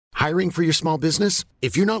Hiring for your small business?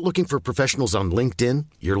 If you're not looking for professionals on LinkedIn,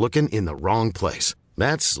 you're looking in the wrong place.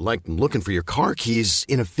 That's like looking for your car keys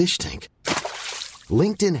in a fish tank.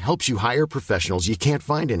 LinkedIn helps you hire professionals you can't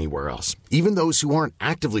find anywhere else, even those who aren't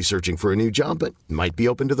actively searching for a new job but might be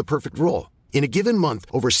open to the perfect role. In a given month,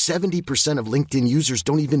 over 70% of LinkedIn users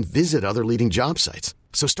don't even visit other leading job sites.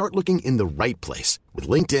 So start looking in the right place. With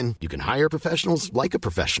LinkedIn, you can hire professionals like a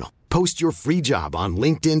professional. Post your free job on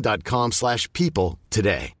linkedin.com/people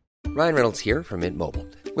today. Ryan Reynolds here from Mint Mobile.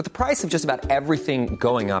 With the price of just about everything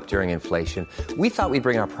going up during inflation, we thought we'd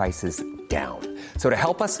bring our prices down. So to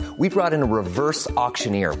help us, we brought in a reverse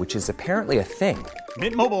auctioneer, which is apparently a thing.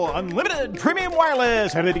 Mint Mobile Unlimited Premium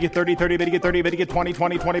Wireless. How to get 30, 30, bit to get 30, bit to get 20,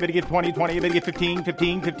 20, 20, bit to get 20, 20, bit to get 15,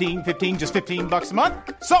 15, 15, 15, just $15 a month?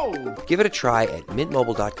 Sold! Give it a try at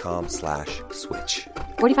mintmobile.com/switch.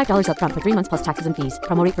 $45 up front for 3 months plus taxes and fees.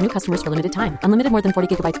 Promo rate for new customers for limited time. Unlimited more than 40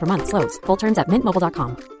 gigabytes per month. Slows full terms at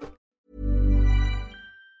mintmobile.com.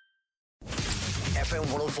 FM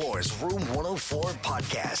 104's Room 104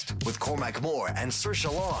 podcast with Cormac Moore and Saoirse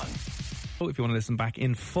Long. If you want to listen back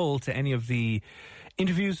in full to any of the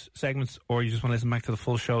interviews, segments, or you just want to listen back to the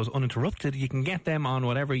full shows uninterrupted, you can get them on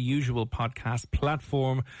whatever usual podcast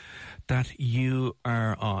platform that you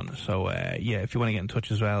are on. So, if you want to get in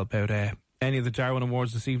touch as well about any of the Darwin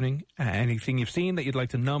Awards this evening, anything you've seen that you'd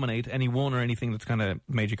like to nominate, anyone or anything that's kind of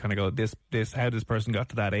made you kind of go, this, how this person got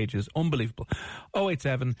to that age is unbelievable.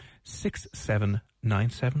 087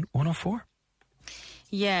 6797 104.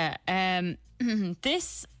 Yeah,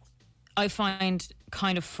 this I find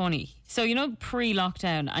kind of funny. So,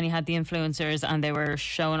 pre-lockdown, and you had the influencers and they were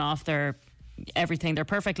showing off their everything, their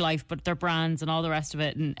perfect life, but their brands and all the rest of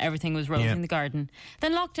it, and everything was rosy in the garden.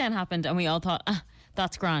 Then lockdown happened and we all thought,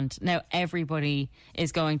 that's grand. Now everybody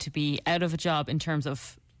is going to be out of a job in terms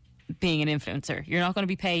of being an influencer. You're not going to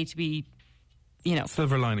be paid to be,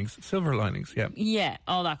 Silver linings, yeah. Yeah,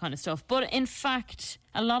 all that kind of stuff. But in fact,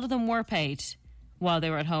 a lot of them were paid while they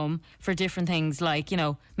were at home for different things, like,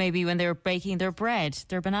 maybe when they were baking their bread,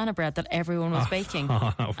 their banana bread that everyone was baking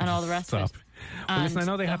and all the rest of it. Well, listen, I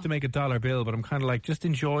know they have to make a dollar bill, but I'm kind of like, just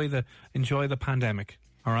enjoy the pandemic,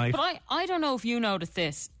 all right? But I don't know if you noticed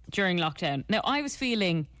this during lockdown. Now, I was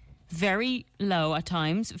feeling very low at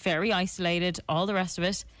times, very isolated, all the rest of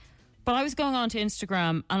it. But I was going on to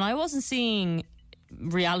Instagram and I wasn't seeing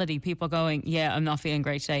reality people going, yeah, I'm not feeling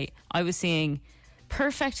great today. I was seeing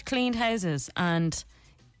perfect cleaned houses and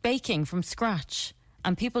baking from scratch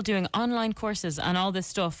and people doing online courses and all this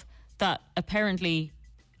stuff that apparently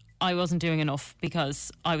I wasn't doing enough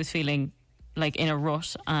because I was feeling like in a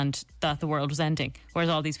rut and that the world was ending, whereas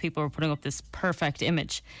all these people were putting up this perfect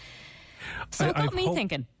image. So it got me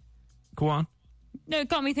thinking. Go on. No, it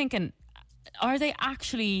got me thinking, are they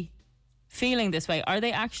actually feeling this way? Do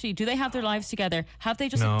they have their lives together? Have they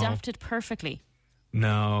just adapted perfectly?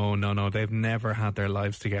 No. They've never had their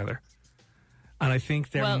lives together. And I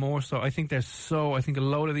think they're more so. I think a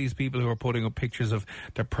load of these people who are putting up pictures of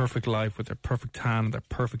their perfect life with their perfect tan and their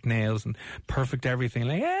perfect nails and perfect everything,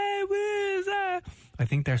 like, hey, where's that? I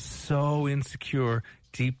think they're so insecure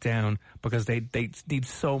deep down because they need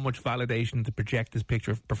so much validation to project this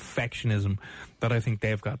picture of perfectionism that I think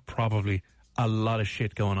they've got probably a lot of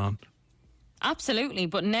shit going on. Absolutely.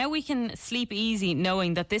 But now we can sleep easy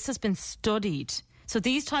knowing that this has been studied. So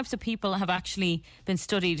these types of people have actually been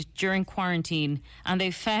studied during quarantine, and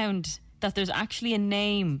they've found that there's actually a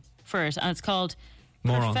name for it, and it's called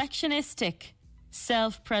perfectionistic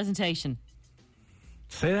self-presentation.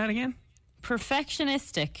 Say that again?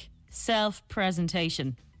 Perfectionistic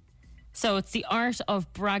self-presentation. So it's the art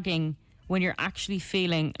of bragging when you're actually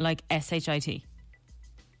feeling like SHIT.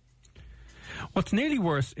 What's nearly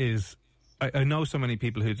worse is, I know so many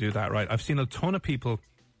people who do that, right? I've seen a ton of people.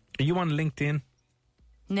 Are you on LinkedIn?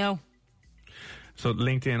 No. So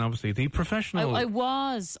LinkedIn, obviously, the professional... I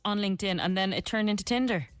was on LinkedIn and then it turned into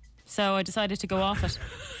Tinder. So I decided to go off it.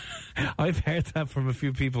 I've heard that from a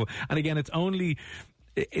few people. And again, it's only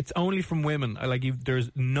from women. There's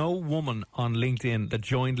no woman on LinkedIn that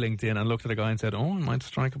joined LinkedIn and looked at a guy and said, oh, I might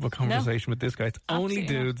strike up a conversation with this guy. It's only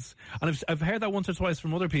dudes. Not. And I've heard that once or twice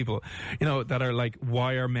from other people, that are like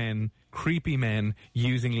wire men, creepy men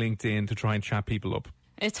using LinkedIn to try and chat people up.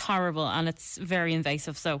 It's horrible and it's very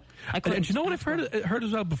invasive. So I couldn't. And you know what I've heard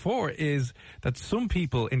as well before is that some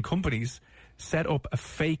people in companies set up a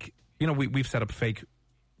fake. We've set up fake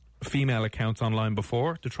female accounts online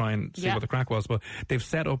before to try and see what the crack was, but they've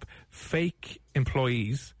set up fake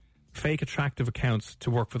employees, fake attractive accounts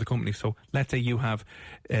to work for the company. So let's say you have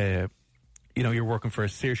you know, you're working for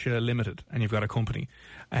Saoirse Limited and you've got a company.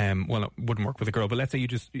 Well, it wouldn't work with a girl, but let's say you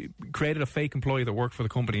just created a fake employee that worked for the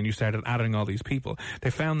company and you started adding all these people. They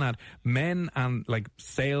found that men and like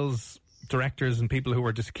sales directors and people who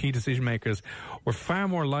were just key decision makers were far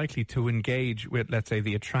more likely to engage with, let's say,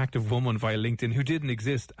 the attractive woman via LinkedIn who didn't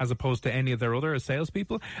exist as opposed to any of their other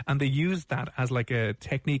salespeople. And they used that as like a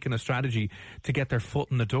technique and a strategy to get their foot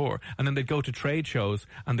in the door. And then they'd go to trade shows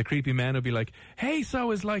and the creepy men would be like, hey,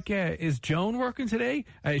 so is Joan working today?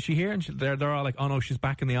 Is she here? And they're all like, oh no, she's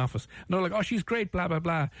back in the office. And they're like, oh, she's great, blah, blah,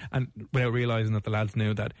 blah. And without realising that the lads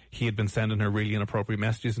knew that he had been sending her really inappropriate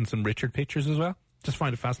messages and some Richard pictures as well. Just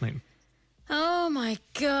find it fascinating. Oh my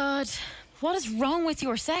God. What is wrong with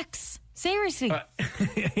your sex? Seriously. I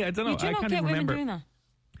don't know. You do I not can't get even women remember. doing that.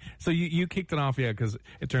 So you kicked it off, yeah, because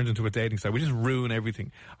it turns into a dating site. We just ruin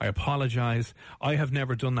everything. I apologise. I have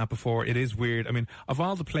never done that before. It is weird. I mean, of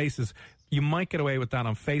all the places, you might get away with that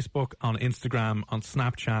on Facebook, on Instagram, on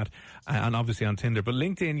Snapchat, and obviously on Tinder. But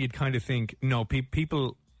LinkedIn, you'd kind of think, no,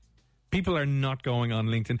 people are not going on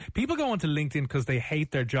LinkedIn. People go onto LinkedIn because they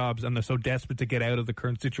hate their jobs and they're so desperate to get out of the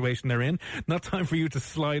current situation they're in. Not time for you to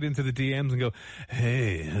slide into the DMs and go,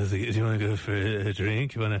 hey, do you want to go for a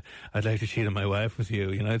drink? I'd like to cheat on my wife with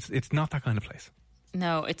you. You know, it's not that kind of place.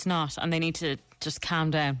 No, it's not. And they need to just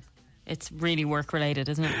calm down. It's really work related,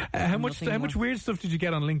 isn't it? How much weird stuff did you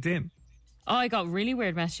get on LinkedIn? Oh, I got really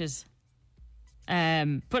weird messages.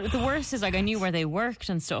 But the worst is, like, I knew where they worked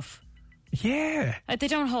and stuff. Yeah. They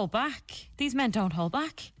don't hold back. These men don't hold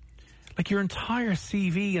back. Like your entire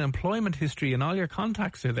CV and employment history and all your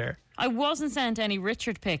contacts are there. I wasn't sent any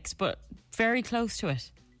Richard pics, but very close to it.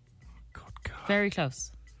 Good God. Very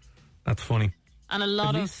close. That's funny. And a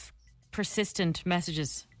lot of persistent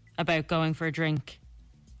messages about going for a drink.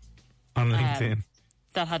 On LinkedIn.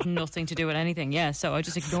 That had nothing to do with anything, yeah. So I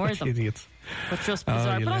just ignored them. Idiots. But just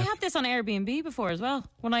bizarre. But I had this on Airbnb before as well.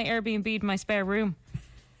 When I Airbnb'd my spare room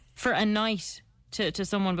for a night to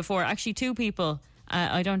someone before. Actually, two people.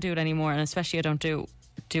 I don't do it anymore, and especially I don't do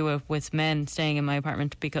it with men staying in my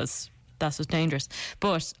apartment because that's just dangerous.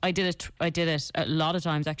 But I did it a lot of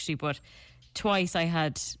times actually. But twice I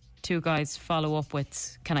had two guys follow up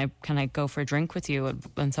with, can I go for a drink with you,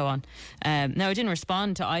 and so on. Now I didn't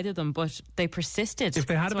respond to either of them, but they persisted. If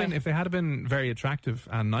they had been very attractive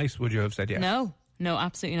and nice, would you have said yes? No,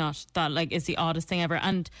 absolutely not. That is the oddest thing ever.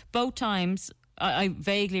 And both times I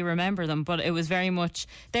vaguely remember them, but it was very much,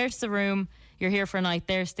 there's the room, you're here for a night,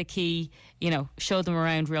 there's the key, show them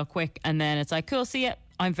around real quick, and then it's like, cool, see ya.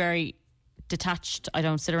 I'm very detached. I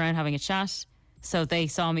don't sit around having a chat. So they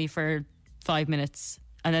saw me for 5 minutes,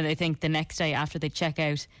 and then they think the next day after they check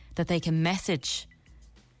out that they can message.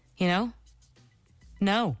 No.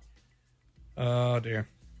 Oh dear.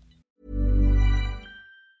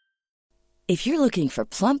 If you're looking for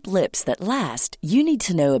plump lips that last, you need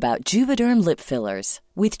to know about Juvederm lip fillers.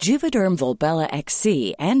 With Juvederm Volbella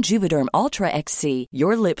XC and Juvederm Ultra XC,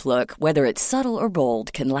 your lip look, whether it's subtle or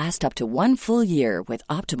bold, can last up to 1 full year with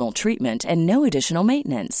optimal treatment and no additional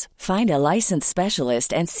maintenance. Find a licensed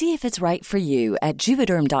specialist and see if it's right for you at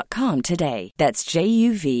Juvederm.com today. That's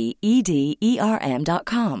JUVEDERM.com.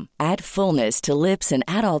 Add fullness to lips in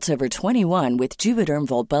adults over 21 with Juvederm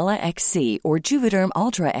Volbella XC or Juvederm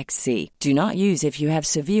Ultra XC. Do not use if you have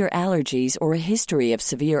severe allergies or a history of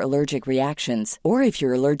severe allergic reactions, or if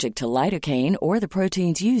you're allergic to lidocaine or the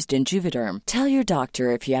proteins used in Juvederm. Tell your doctor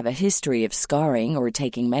if you have a history of scarring or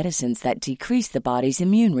taking medicines that decrease the body's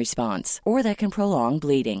immune response or that can prolong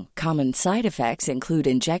bleeding. Common side effects include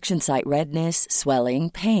injection site redness, swelling,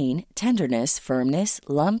 pain, tenderness, firmness,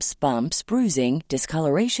 lumps, bumps, bruising,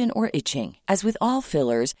 discoloration, or itching. As with all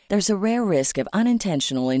fillers, there's a rare risk of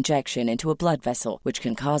unintentional injection into a blood vessel, which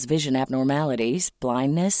can cause vision abnormalities,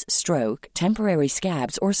 blindness, stroke, temporary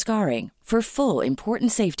scabs, or scarring. For full,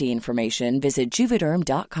 important safety information, visit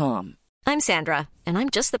Juvederm.com. I'm Sandra, and I'm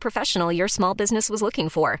just the professional your small business was looking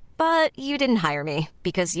for. But you didn't hire me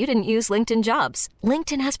because you didn't use LinkedIn Jobs.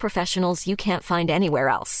 LinkedIn has professionals you can't find anywhere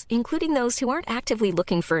else, including those who aren't actively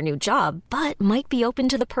looking for a new job, but might be open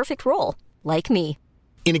to the perfect role, like me.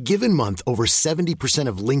 In a given month, over 70%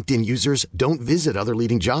 of LinkedIn users don't visit other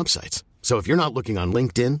leading job sites. So if you're not looking on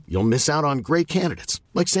LinkedIn, you'll miss out on great candidates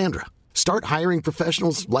like Sandra. Start hiring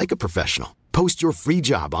professionals like a professional. Post your free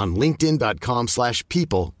job on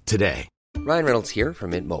linkedin.com/people today. Ryan Reynolds here from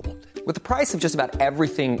Mint Mobile. With the price of just about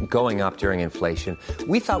everything going up during inflation,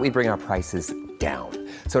 we thought we'd bring our prices down.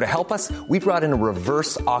 So to help us, we brought in a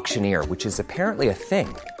reverse auctioneer, which is apparently a thing.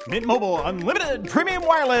 Mint Mobile Unlimited Premium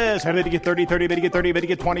Wireless. How to get 30, 30, bit to get 30, bit to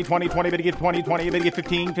get 20, 20, 20, bit to get 20, 20, bit to get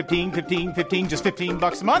 15, 15, 15, 15, just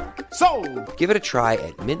 $15 a month? Sold! Give it a try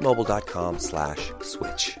at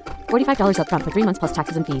mintmobile.com/switch. $45 up front for 3 months plus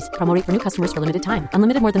taxes and fees. Promo rate for new customers for limited time.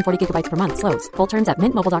 Unlimited more than 40 gigabytes per month. Slows full terms at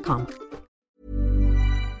mintmobile.com.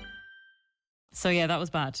 So yeah, that was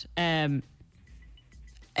bad.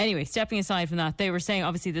 Anyway, stepping aside from that, they were saying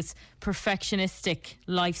obviously this perfectionistic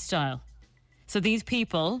lifestyle. So these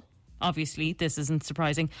people, obviously, this isn't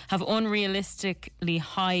surprising, have unrealistically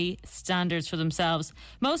high standards for themselves,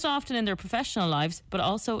 most often in their professional lives, but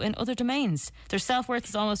also in other domains. Their self-worth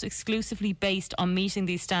is almost exclusively based on meeting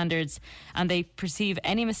these standards, and they perceive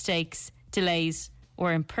any mistakes, delays,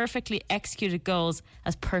 or imperfectly executed goals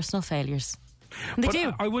as personal failures. And they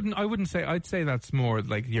do. I wouldn't say. I'd say that's more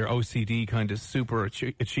like your OCD kind of super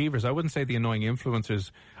achievers. I wouldn't say the annoying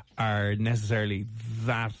influencers are necessarily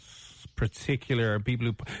that particular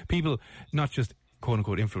people, not just quote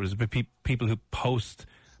unquote influencers, but people who post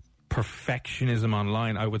perfectionism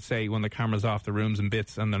online. I would say when the camera's off, the room's in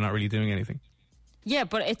bits and they're not really doing anything. Yeah,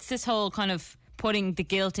 but it's this whole kind of putting the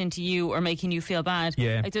guilt into you or making you feel bad.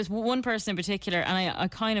 Yeah. Like there's one person in particular, and I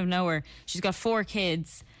kind of know her. She's got 4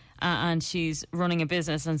 kids. And she's running a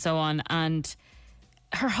business and so on. And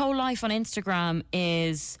her whole life on Instagram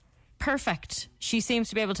is perfect. She seems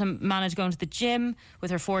to be able to manage going to the gym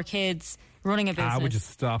with her 4 kids, running a business. Would you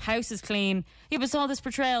stop? House is clean. Yeah, but it's all this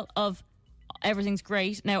portrayal of everything's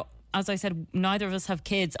great. Now, as I said, neither of us have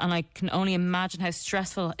kids, and I can only imagine how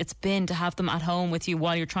stressful it's been to have them at home with you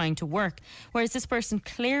while you're trying to work. Whereas this person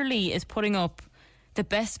clearly is putting up the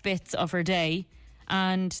best bits of her day.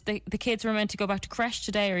 And the kids were meant to go back to creche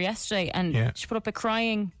today or yesterday, and she put up a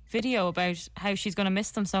crying video about how she's going to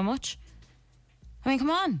miss them so much. I mean, come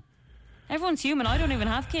on. Everyone's human. I don't even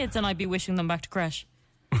have kids, and I'd be wishing them back to creche.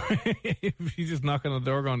 He's just knocking on the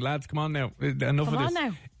door going, lads, come on now. Enough of this. Come on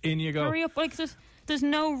now. In you go. Hurry up. Like, there's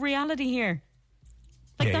no reality here.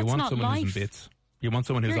 Like, yeah, that's you want not someone life. who's in bits. You want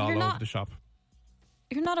someone who's all over the shop.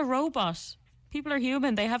 You're not a robot. People are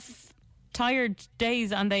human. They have tired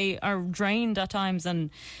days and they are drained at times, and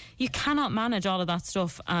you cannot manage all of that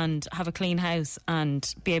stuff and have a clean house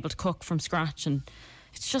and be able to cook from scratch, and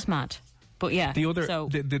it's just mad. But yeah, there's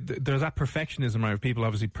that perfectionism, right, of people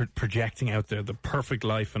obviously projecting out there the perfect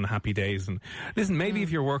life and happy days. And listen, maybe if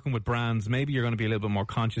you're working with brands, maybe you're going to be a little bit more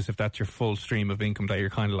conscious if that's your full stream of income, that you're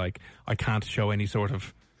kind of like, I can't show any sort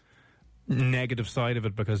of negative side of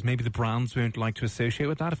it, because maybe the brands won't like to associate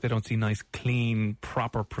with that if they don't see nice, clean,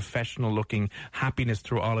 proper, professional looking happiness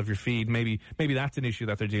through all of your feed. Maybe that's an issue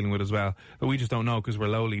that they're dealing with as well, but we just don't know because we're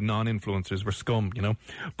lowly non-influencers, we're scum, you know.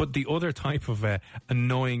 But the other type of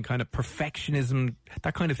annoying kind of perfectionism,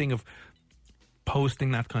 that kind of thing of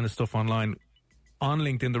posting that kind of stuff online on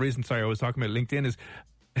LinkedIn. The reason, I was talking about LinkedIn is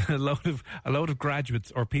a load of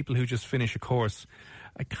graduates or people who just finish a course.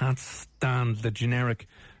 I can't stand the generic,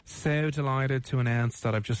 so delighted to announce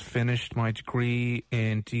that I've just finished my degree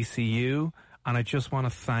in DCU, and I just want to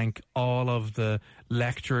thank all of the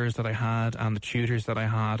lecturers that I had and the tutors that I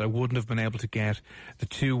had. I wouldn't have been able to get the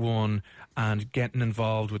 2-1 and getting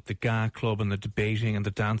involved with the GA club and the debating and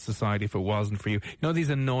the dance society if it wasn't for you. You know, these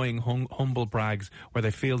annoying humble brags where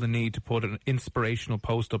they feel the need to put an inspirational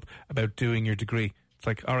post up about doing your degree. It's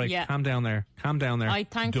like, all right, calm down there. I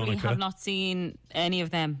thankfully have not seen any of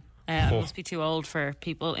them. I must be too old for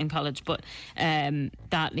people in college, but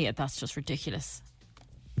that's just ridiculous.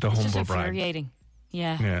 It's just infuriating.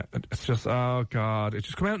 Yeah, it's just, oh God, it's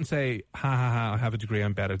just come out and say, ha, I have a degree,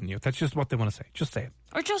 I'm better than you. That's just what they want to say. Just say it.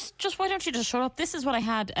 Or just why don't you just shut up? This is what I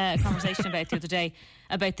had a conversation about the other day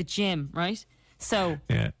about the gym, right? So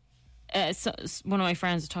yeah. So one of my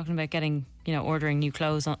friends was talking about getting, ordering new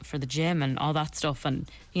clothes for the gym and all that stuff, and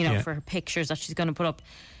for her pictures that she's going to put up.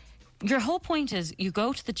 Your whole point is you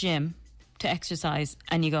go to the gym to exercise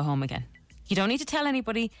and you go home again. You don't need to tell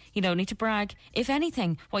anybody. You don't need to brag. If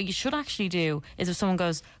anything, what you should actually do is if someone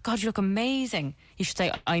goes, God, you look amazing, you should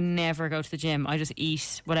say, I never go to the gym. I just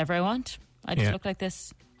eat whatever I want. I just look like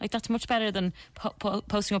this. Like, that's much better than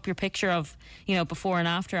posting up your picture of, before and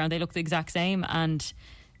after, and they look the exact same, and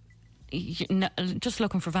you're just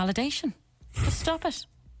looking for validation. Just stop it.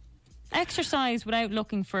 Exercise without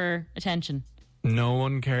looking for attention. No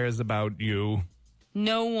one cares about you.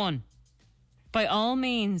 No one. By all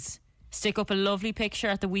means, stick up a lovely picture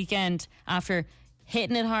at the weekend after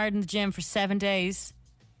hitting it hard in the gym for 7 days.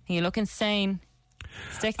 And you look insane.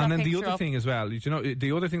 Stick that And then the picture other up. thing as well, you know,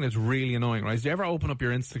 the other thing that's really annoying, right, is you ever open up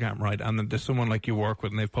your Instagram, right, and then there's someone like you work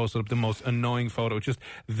with and they've posted up the most annoying photo, just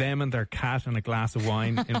them and their cat and a glass of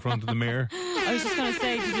wine in front of the mirror. I was just going to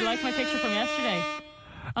say, did you like my picture from yesterday?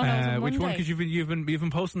 Oh, no, it was on which one? Monday. Because you've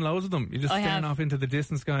been posting loads of them. You're just staring off into the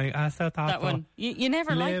distance, going, so thoughtful. That one. You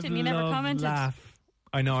never liked it and you never Live, commented. laugh.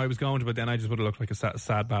 I know I was going to, but then I just would have looked like a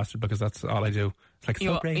sad bastard because that's all I do. It's like,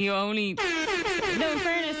 so great. You only... No, in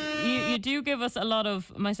fairness, you do give us a lot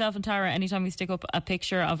of... Myself and Tara, anytime we stick up a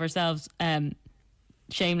picture of ourselves,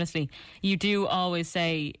 shamelessly, you do always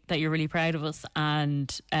say that you're really proud of us,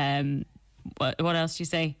 and what else do you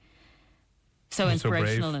say? So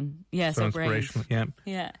inspirational, and so brave. Inspirational,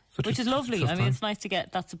 yeah. Which is lovely. I mean, it's nice to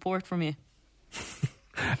get that support from you.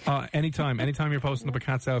 Anytime you're posting up a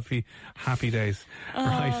cat selfie, happy days. Oh,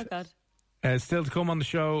 right. God. Still to come on the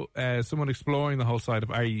show, someone exploring the whole side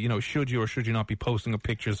of, should you or should you not be posting up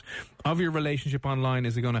pictures of your relationship online?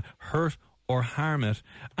 Is it going to hurt or harm it?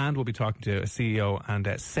 And we'll be talking to a CEO and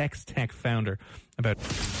a sex tech founder about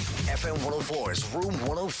FM 104's Room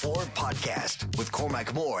 104 podcast with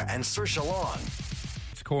Cormac Moore and Saoirse Long.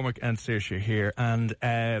 It's Cormac and Saoirse here, and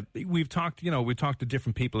we've talked to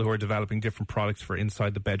different people who are developing different products for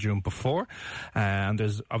inside the bedroom before, and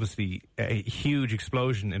there's obviously a huge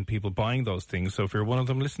explosion in people buying those things. So if you're one of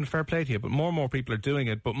them, listen, fair play to you. But more and more people are doing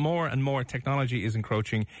it, but more and more technology is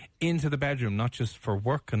encroaching into the bedroom, not just for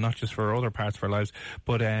work and not just for other parts of our lives,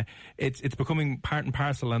 but it's becoming part and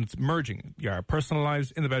parcel, and it's merging. Our personal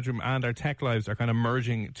lives in the bedroom and our tech lives are kind of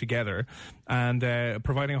merging together, and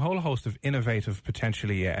providing a whole host of innovative,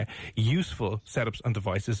 potentially useful setups and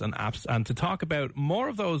devices and apps. And to talk about more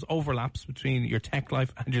of those overlaps between your tech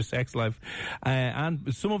life and your sex life,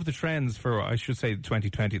 and some of the trends for, I should say,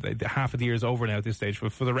 2020, the half of the year is over now at this stage,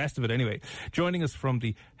 but for the rest of it anyway. Joining us from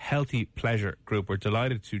the Healthy Pleasure Group, we're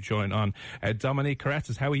delighted to join on Dominique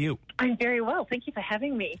Karetsis. How are you? I'm very well. Thank you for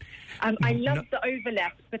having me. I love the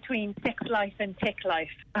overlap between sex life and tech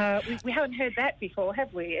life. We haven't heard that before,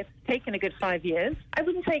 have we? It's taken a good 5 years. I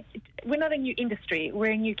wouldn't say we're not a new industry.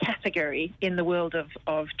 We're a new category in the world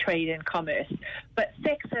of trade and commerce. But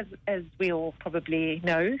sex, as we all probably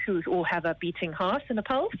know, who all have a beating heart and a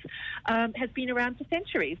pulse, has been around for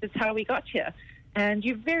centuries. It's how we got here. And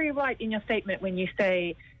you're very right in your statement when you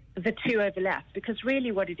say the two overlap, because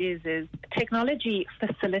really what it is technology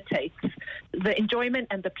facilitates the enjoyment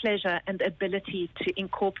and the pleasure and the ability to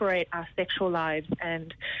incorporate our sexual lives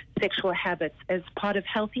and sexual habits as part of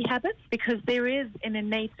healthy habits, because there is an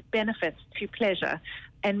innate benefit to pleasure.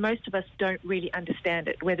 And most of us don't really understand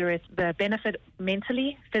it, whether it's the benefit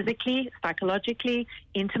mentally, physically, psychologically,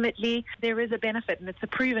 intimately. There is a benefit, and it's a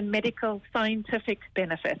proven medical, scientific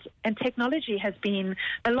benefit. And technology has been,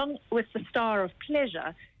 along with the star of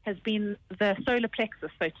pleasure, has been the solar plexus,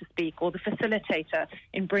 so to speak, or the facilitator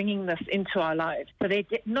in bringing this into our lives. So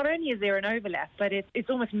not only is there an overlap, but it's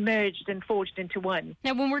almost merged and forged into one.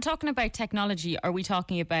 Now, when we're talking about technology, are we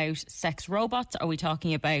talking about sex robots? Are we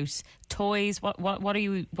talking about toys? What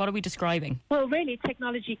are we describing? Well, really,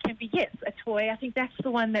 technology can be, yes, a toy. I think that's the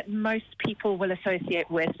one that most people will associate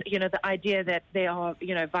with, the idea that there are,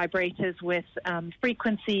 vibrators with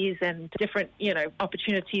frequencies and different,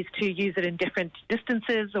 opportunities to use it in different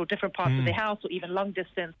distances or different parts of the house, or even long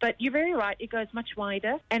distance. But you're very right, it goes much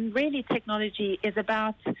wider. And really, technology is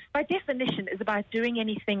about, by definition, is about doing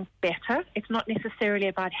anything better. It's not necessarily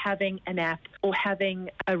about having an app or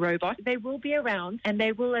having a robot. They will be around, and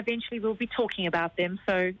they will eventually, we'll be talking about them.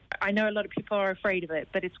 So I know a lot of people are afraid of it,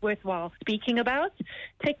 but it's worthwhile speaking about.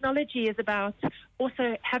 Technology is about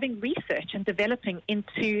also having research and developing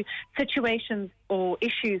into situations or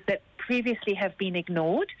issues that previously have been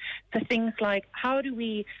ignored. So things like, how do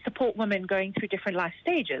we support women going through different life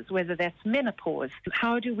stages, whether that's menopause?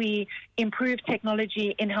 How do we improve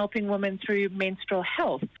technology in helping women through menstrual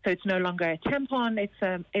health? So it's no longer a tampon,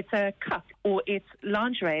 it's a cup, or it's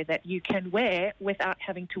lingerie that you can wear without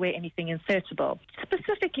having to wear anything insertable.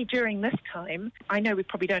 Specifically during this time, I know we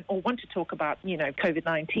probably don't all want to talk about,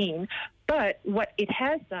 COVID-19, but what it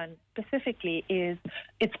has done specifically is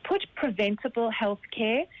it's put preventable health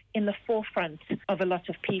care in the forefront of a lot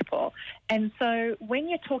of people. And so when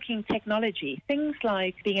you're talking technology, things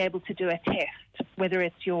like being able to do a test, whether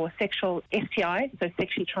it's your sexual STI, so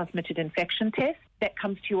sexually transmitted infection test, that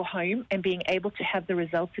comes to your home, and being able to have the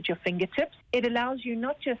results at your fingertips, it allows you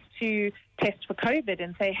not just to test for COVID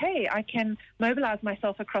and say, hey, I can mobilize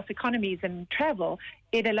myself across economies and travel.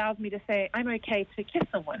 It allows me to say, I'm okay to kiss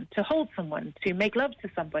someone, to hold someone, to make love to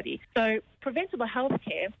somebody. So preventable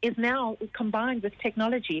healthcare is now combined with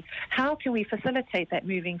technology. How can we facilitate that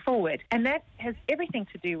moving forward? And that has everything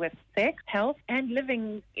to do with sex, health, and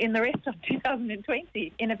living in the rest of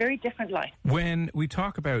 2020 in a very different light. When we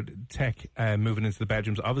talk about tech moving into the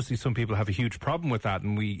bedrooms, obviously some people have a huge problem with that,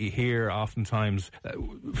 and we hear oftentimes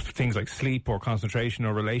things like sleep or concentration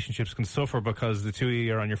or relationships can suffer because the two of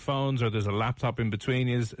you are on your phones or there's a laptop in between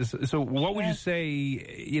you. So what would you say,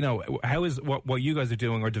 you know, how is what you guys are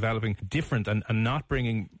doing or developing different and not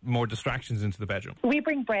bringing more distractions into the bedroom? We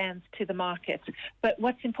bring brands to the market, but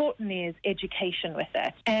what's important is education with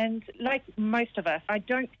that. And like most of us, I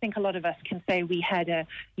don't think a lot of us can say we had a,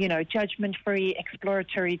 you know, judgment-free,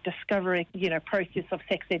 exploratory, discovery, you know, process of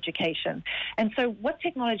sex education. And so what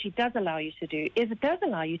technology does allow you to do is it does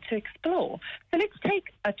allow you to explore. So let's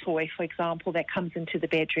take a toy, for example, that comes into the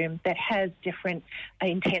bedroom that has different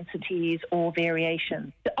intensities or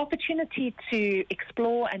variations. The opportunity to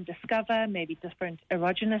explore and discover maybe different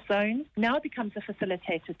erogenous zones now becomes a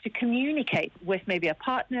facilitator to communicate with maybe a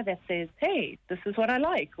partner that says, hey, this is what I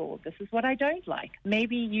like, or this is what I don't like.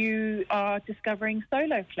 Maybe you are discovering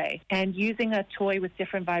solo play, and using a toy with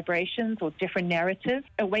different vibrations or different narratives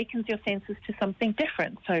awakens your senses to something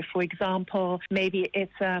different. So, for example, maybe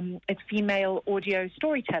it's female audio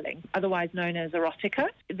storytelling, otherwise known as erotica.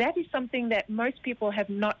 That is something that most people have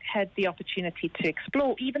not had the opportunity to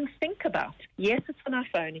explore, even think about. Yes, it's on our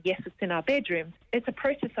phone. Yes, it's in our bedroom. It's a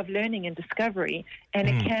process of learning and discovery, and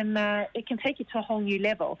it can take you to a whole new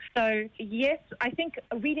level. So, yes, I think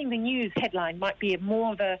reading the news headline might be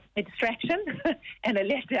more of a distraction and a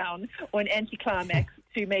letdown or an anticlimax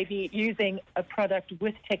to maybe using a product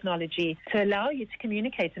with technology to allow you to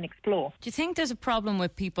communicate and explore. Do you think there's a problem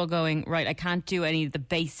with people going, right, I can't do any of the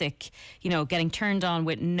basic, you know, getting turned on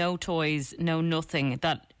with no toys, no nothing,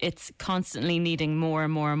 that it's constantly needing more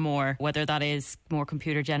and more and more, whether that is more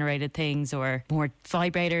computer-generated things or more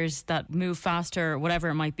vibrators that move faster or whatever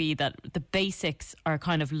it might be, that the basics are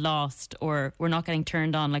kind of lost or we're not getting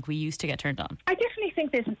turned on like we used to get turned on? I definitely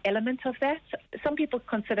think there's an element of that. Some people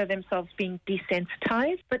consider themselves being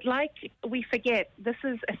desensitized, but like we forget, this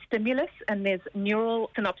is a stimulus and there's neural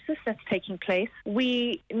synapses that's taking place.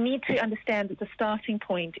 We need to understand that the starting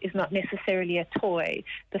point is not necessarily a toy.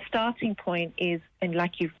 The starting point is, and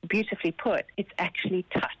like you've beautifully put, it's actually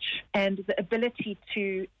touch and the ability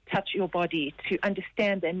to touch your body, to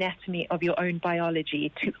understand the anatomy of your own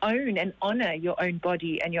biology, to own and honor your own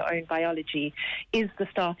body and your own biology is the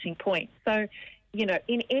starting point. So, you know,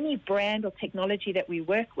 in any brand or technology that we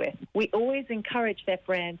work with, we always encourage that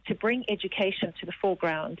brand to bring education to the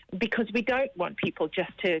foreground because we don't want people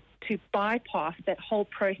just to bypass that whole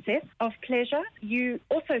process of pleasure. You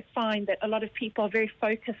also find that a lot of people are very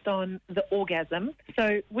focused on the orgasm,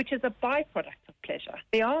 so which is a byproduct of pleasure.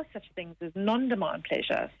 There are such things as non-demand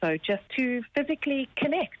pleasure, so just to physically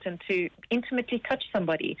connect and to intimately touch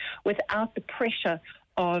somebody without the pressure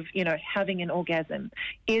of, you know, having an orgasm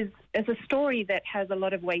is a story that has a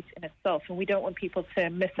lot of weight in itself, and we don't want people to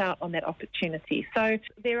miss out on that opportunity. So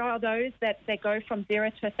there are those that they go from 0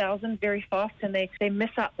 to 1,000 very fast, and they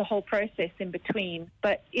miss out the whole process in between.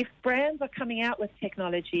 But if brands are coming out with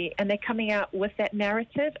technology and they're coming out with that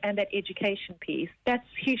narrative and that education piece, that's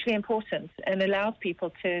hugely important and allows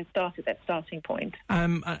people to start at that starting point.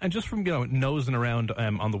 And just from, you know, nosing around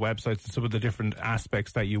on the websites and some of the different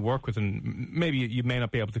aspects that you work with, and maybe you may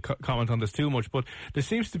not be able to comment on this too much, but there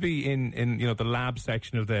seems to be in you know, the lab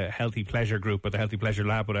section of the Healthy Pleasure group or the Healthy Pleasure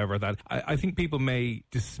Lab, whatever, that I think people may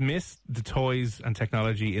dismiss the toys and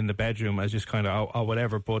technology in the bedroom as just kind of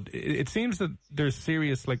whatever, but it seems that there's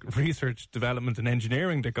serious like research, development and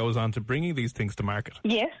engineering that goes on to bringing these things to market.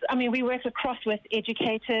 Yes, I mean, we work across with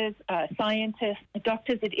educators, scientists,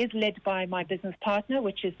 doctors. It is led by my business partner,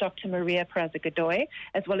 which is Dr. Maria Peraza-Godoy,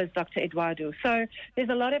 as well as Dr. Eduardo. So there's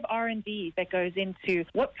a lot of R&D that goes into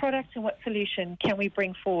what product and what solution can we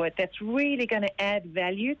bring forward that's really going to add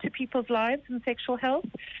value to people's lives in sexual health.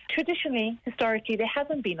 Traditionally, historically, there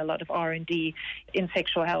hasn't been a lot of R&D in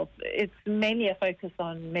sexual health. It's mainly a focus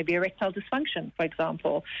on maybe erectile dysfunction, for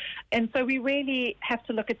example. And so we really have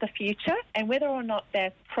to look at the future and whether or not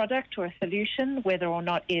that product or a solution, whether or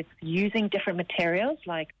not it's using different materials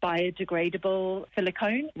like biodegradable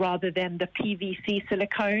silicone rather than the PVC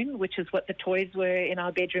silicone, which is what the toys were in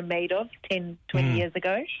our bedroom made of 10, 20 years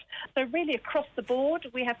ago. So really across the board,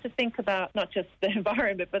 we have have to think about not just the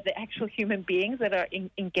environment, but the actual human beings that are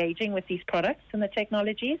engaging with these products and the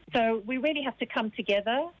technologies. So we really have to come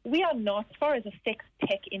together. We are not, as far as the sex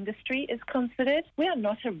tech industry is considered, we are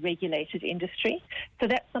not a regulated industry. So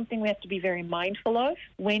that's something we have to be very mindful of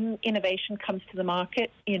when innovation comes to the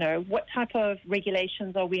market. You know, what type of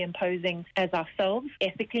regulations are we imposing as ourselves,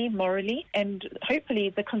 ethically, morally, and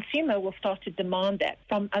hopefully the consumer will start to demand that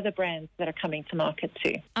from other brands that are coming to market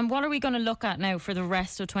too. And what are we going to look at now for the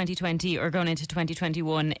rest of 2020 or going into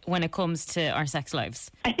 2021 when it comes to our sex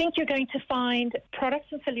lives? I think you're going to find products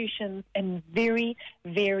and solutions in very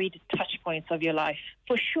varied touch points of your life.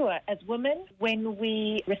 For sure, as women, when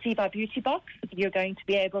we receive our beauty box, you're going to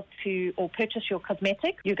be able to, or purchase your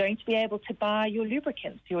cosmetics, you're going to be able to buy your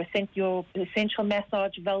lubricants, your essential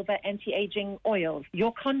massage, vulva, anti-aging oils,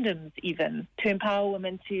 your condoms even, to empower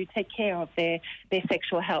women to take care of their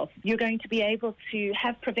sexual health. You're going to be able to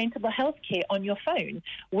have preventable health care on your phone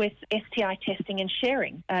with STI testing and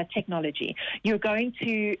sharing technology. You're going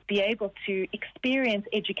to be able to experience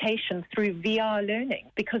education through VR learning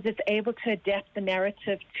because it's able to adapt the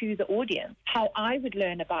narrative to the audience. How I would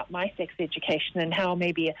learn about my sex education and how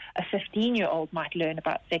maybe a 15-year-old might learn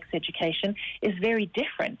about sex education is very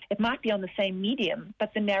different. It might be on the same medium,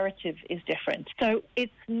 but the narrative is different. So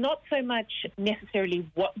it's not so much necessarily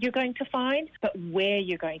what you're going to find, but where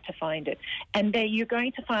you're going to find it. And there you're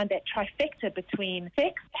going to find that trifecta between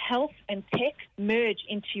sex, health, and tech merge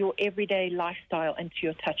into your everyday lifestyle and to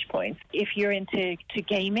your touch points. If you're into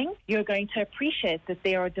gaming, you're going to appreciate that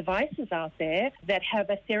there are devices out there that have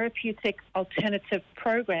a therapeutic alternative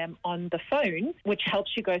program on the phone, which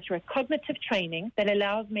helps you go through a cognitive training that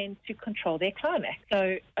allows men to control their climax.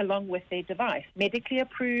 So along with their device, medically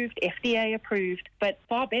approved, FDA approved, but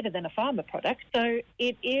far better than a pharma product. So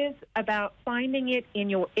it is about finding it in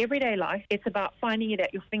your everyday life. It's about finding it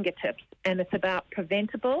at your fingertips. And it's about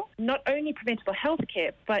not only preventable health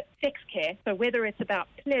care, but sex care. So whether it's about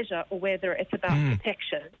pleasure or whether it's about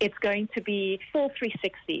protection, it's going to be full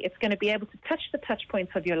 360. It's going to be able to touch the touch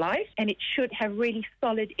points of your life, and it should have really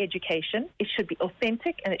solid education. It should be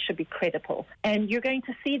authentic, and it should be credible. And you're going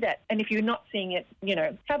to see that. And if you're not seeing it,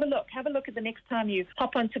 have a look. Have a look at the next time you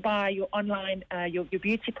hop on to buy your online, your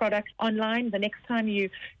beauty products online. The next time you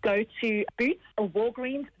go to Boots or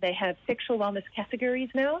Walgreens, they have sexual wellness categories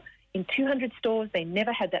now. In 200 stores. They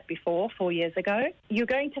never had that before 4 years ago. You're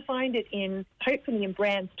going to find it hopefully in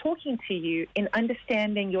brands talking to you, in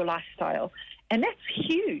understanding your lifestyle. And that's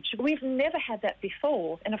huge. We've never had that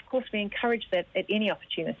before. And of course, we encourage that at any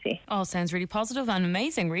opportunity. Oh, sounds really positive and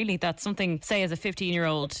amazing, really. That's something, say, as a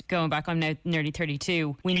 15-year-old, going back, I'm now nearly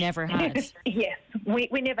 32, we never had. Yes, we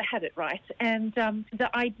never had it, right? And the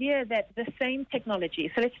idea that the same technology,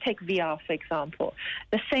 so let's take VR, for example,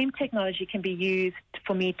 the same technology can be used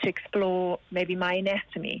for me to explore maybe my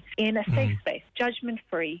anatomy in a safe space,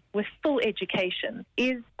 judgment-free, with full education,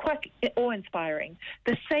 is quite awe-inspiring.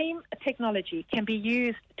 The same technology can be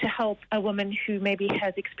used to help a woman who maybe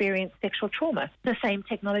has experienced sexual trauma. The same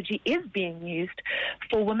technology is being used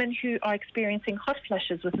for women who are experiencing hot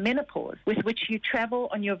flushes with menopause, with which you travel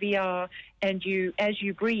on your VR and as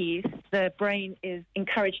you breathe, the brain is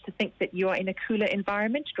encouraged to think that you are in a cooler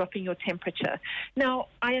environment, dropping your temperature. Now,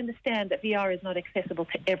 I understand that VR is not accessible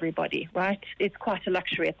to everybody, right? It's quite a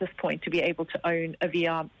luxury at this point to be able to own a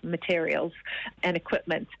VR materials and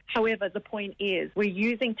equipment. However, the point is we're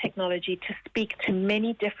using technology to speak to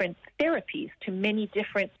many different therapies, to many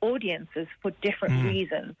different audiences for different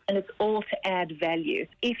reasons, and it's all to add value.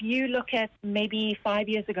 If you look at maybe 5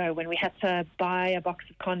 years ago when we had to buy a box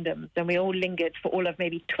of condoms and we all lingered for all of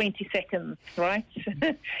maybe 20 seconds, right,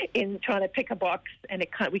 in trying to pick a box, and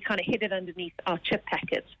we kind of hid it underneath our chip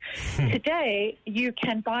packets. Today, you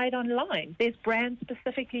can buy it online. There's brands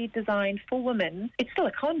specifically designed for women. It's still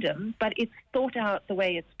a condom, but it's thought out the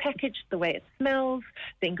way it's packaged, the way it smells,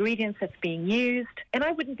 the ingredients that's being used. And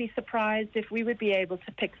I wouldn't be surprised if we would be able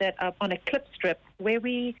to pick that up on a clip strip where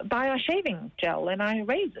we buy our shaving gel and our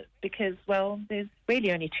razors, because, well, there's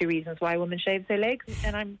really only two reasons why a woman shaves their legs,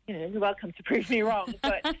 and you're welcome to prove me wrong.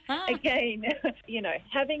 But again,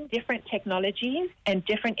 having different technologies and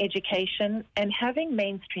different education and having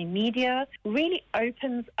mainstream media really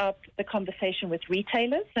opens up the conversation with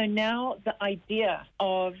retailers. So now the idea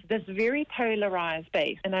of this very polarized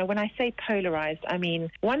space, and when I say polarized, I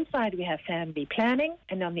mean one side we have family planning,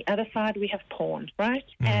 and on the other side we have porn, right?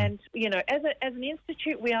 And, as an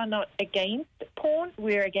institute, we are not against porn,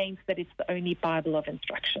 we're against that it's the only Bible of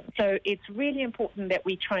instruction. So it's really important that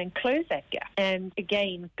we try and close that gap and,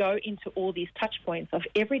 again, go into all these touch points of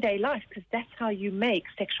everyday life, because that's how you make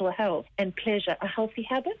sexual health and pleasure a healthy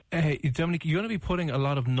habit. Hey, Dominique, you're going to be putting a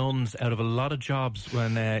lot of nuns out of a lot of jobs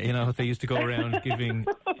when, they used to go around giving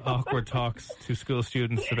awkward talks to school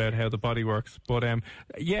students about how the body works. But,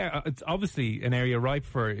 it's obviously an area ripe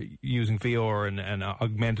for using VR and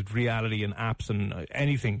augmented reality and apps and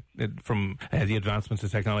anything from the advancements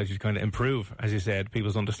of technology to kind of improve, as you said,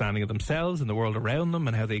 people's understanding of themselves and the world around them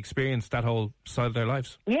and how they experience that whole side of their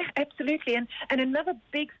lives. Yeah, absolutely. And another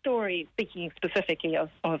big story, speaking specifically of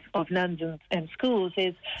nuns and schools,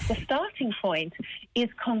 is the starting point is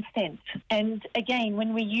consent. And again,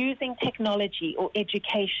 when we're using technology or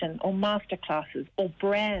education or masterclasses or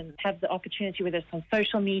brands have the opportunity, whether it's on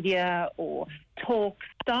social media or talk,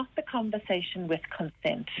 start the conversation with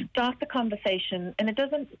consent. Start the conversation, and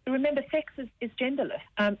remember, sex is genderless.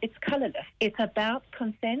 It's colourless. It's about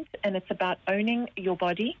consent, and it's about owning your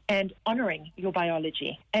body and honouring your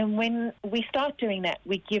biology. And when we start doing that,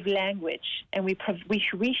 we give language, and we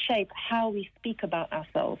reshape how we speak about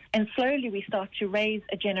ourselves. And slowly we start to raise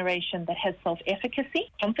a generation that has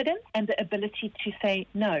self-efficacy, confidence, and the ability to say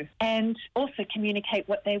no, and also communicate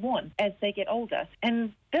what they want as they get older.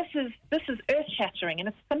 And this is earth-shattering, and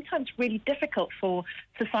it's sometimes really difficult for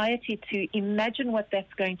society to imagine what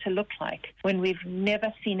that's going to look like when we've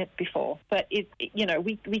never seen it before. But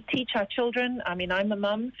we teach our children. I mean, I'm a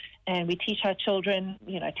mum, and we teach our children,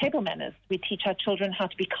 table manners. We teach our children how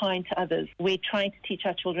to be kind to others. We're trying to teach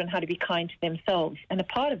our children how to be kind to themselves. And a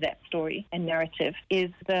part of that story and narrative is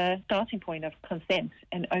the starting point of consent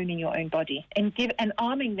and owning your own body, and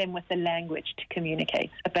arming them with the language to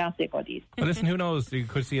communicate about their bodies. Well, listen, who knows? You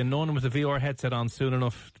could see a nun with a VR headset on soon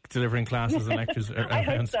enough delivering classes and lectures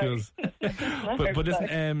around schools. But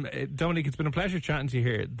listen, Dominique, it's been a pleasure chatting to you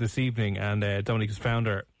here this evening, and Dominique is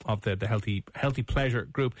founder of the Healthy Pleasure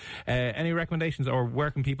Group. Any recommendations, or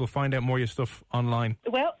where can people find out more of your stuff online?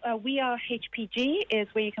 Well, we are HPG is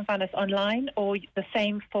where you can find us online, or the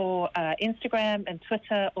same for Instagram and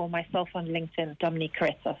Twitter, or myself on LinkedIn, Dominique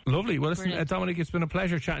Carezza. Lovely. Well, listen, Dominique, it's been a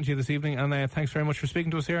pleasure chatting to you this evening, and thanks very much for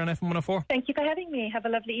speaking to us here on FM 104. Thank you for having me. Have a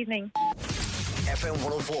lovely evening. FM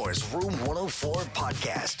 104's Room 104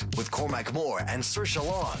 podcast with Cormac Moore and Saoirse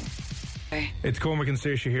Long. It's Cormac and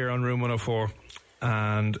Saoirse here on Room 104,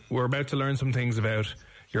 and we're about to learn some things about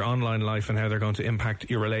your online life and how they're going to impact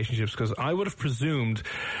your relationships, because I would have presumed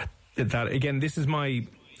that, again, this is my,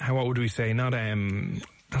 what would we say, not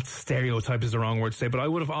stereotype is the wrong word to say, but I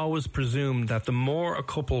would have always presumed that the more a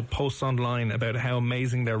couple posts online about how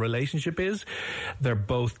amazing their relationship is, they're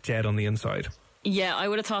both dead on the inside. Yeah, I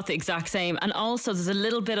would have thought the exact same. And also there's a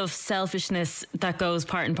little bit of selfishness that goes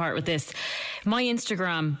part and part with this. My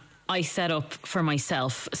Instagram, I set up for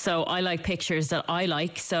myself. So I like pictures that I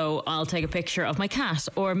like. So I'll take a picture of my cat,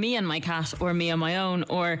 or me and my cat, or me on my own,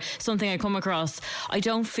 or something I come across. I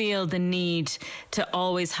don't feel the need to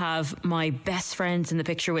always have my best friends in the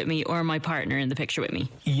picture with me, or my partner in the picture with me.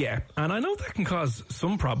 Yeah, and I know that can cause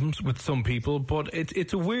some problems with some people, but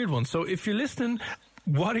it's a weird one. So if you're listening,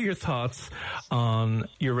 what are your thoughts on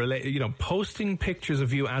your posting pictures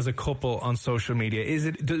of you as a couple on social media?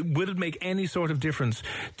 Would it make any sort of difference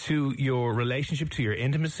to your relationship, to your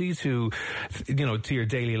intimacy, to your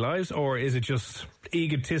daily lives, or is it just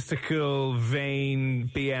egotistical, vain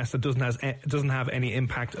BS that doesn't have any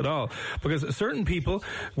impact at all? Because certain people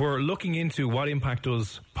were looking into what impact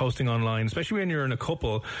does posting online, especially when you're in a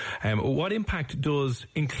couple. What impact does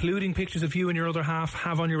including pictures of you and your other half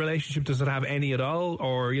have on your relationship? Does it have any at all?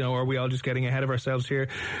 Or, are we all just getting ahead of ourselves here?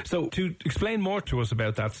 So to explain more to us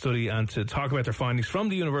about that study and to talk about their findings from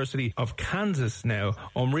the University of Kansas now,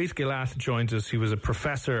 Omrit Gilat joins us. He was a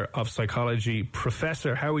professor of psychology.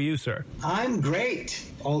 Professor, how are you, sir? I'm great,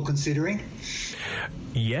 all considering.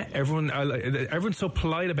 Yeah, everyone's so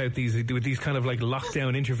polite about these kind of like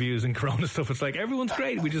lockdown interviews and corona stuff. It's like everyone's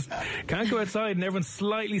great. We just can't go outside, and everyone's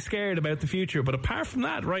slightly scared about the future. But apart from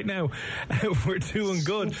that, right now, we're doing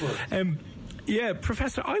good. Yeah,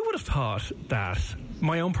 Professor, I would have thought that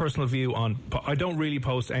my own personal view I don't really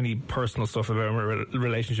post any personal stuff about my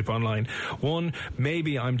relationship online. One,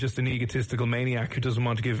 maybe I'm just an egotistical maniac who doesn't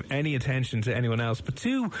want to give any attention to anyone else. But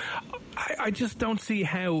two, I just don't see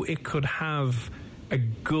how it could have a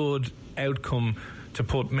good outcome to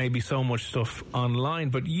put maybe so much stuff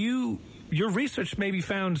online. But you your research maybe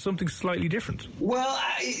found something slightly different. Well,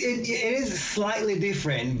 it is slightly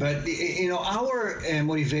different, but our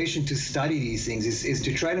motivation to study these things is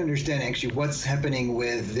to try to understand actually what's happening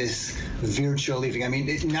with this virtual living. I mean,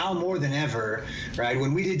 now more than ever, right?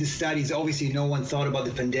 When we did the studies, obviously no one thought about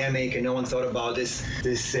the pandemic and no one thought about this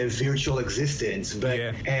virtual existence,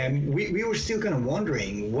 but we were still kind of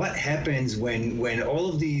wondering what happens when all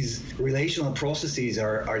of these relational processes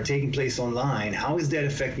are taking place online. How is that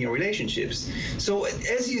affecting your relationships? So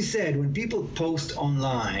as you said, when people post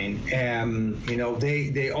online,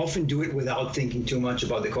 they often do it without thinking too much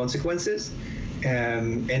about the consequences.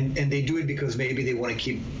 And they do it because maybe they want to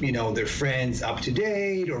keep, their friends up to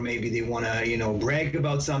date, or maybe they want to, brag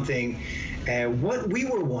about something. What we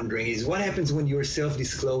were wondering is what happens when you're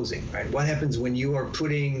self-disclosing, right? What happens when you're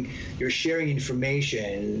sharing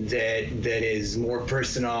information that is more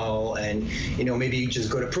personal, and maybe you just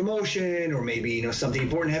got a promotion, or maybe something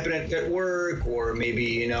important happened at work, or maybe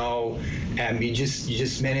you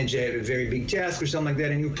just manage a very big task or something like that,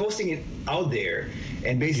 and you're posting it out there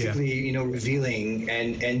and basically revealing,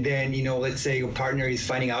 and then let's say your partner is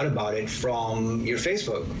finding out about it from your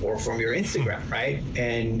Facebook or from your Instagram, right?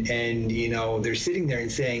 And they're sitting there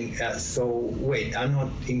and saying, so wait, I'm not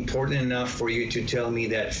important enough for you to tell me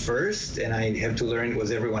that first, and I have to learn it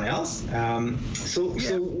was everyone else. So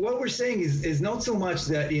what we're saying is not so much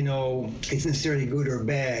that it's necessarily good or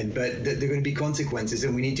bad, but that there are going to be consequences,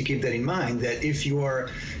 and we need to keep that in mind. That if you are,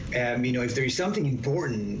 if there is something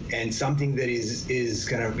important and something that is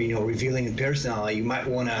kind of revealing and personal, you might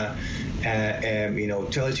want to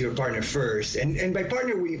tell it to your partner first. And by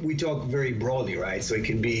partner we talk very broadly, right? So it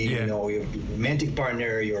can be your romantic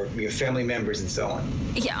partner, your family members, and so on.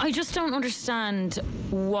 Yeah, I just don't understand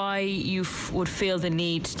why you would feel the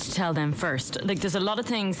need to tell them first. Like, there's a lot of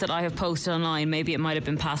things that I have posted online. Maybe it might have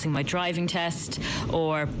been passing my driving test,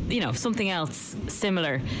 or something else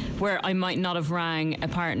similar, where I might not have rang a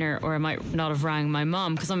partner, or I might not have rang my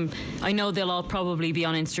mom, because I know they'll all probably be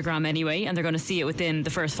on Instagram anyway, and they're going to see it within the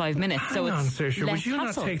first 5 minutes. Hang on, Saoirse, would you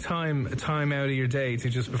hassle. not take time out of your day to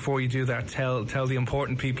just, before you do that, tell the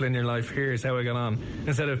important people in your life, here's how I got on,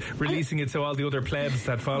 instead of releasing it to all the other plebs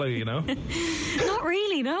that follow you, Not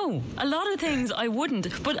really, no. A lot of things I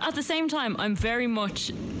wouldn't, but at the same time, I'm very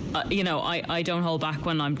much I don't hold back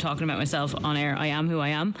when I'm talking about myself on air. I am who I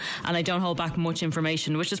am, and I don't hold back much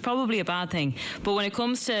information, which is probably a bad thing. But when it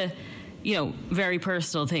comes to very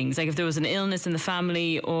personal things, like if there was an illness in the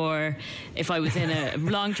family, or if I was in a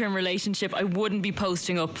long-term relationship, I wouldn't be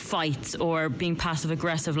posting up fights or being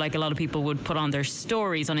passive-aggressive like a lot of people would put on their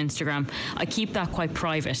stories on Instagram. I keep that quite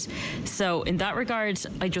private. So in that regard,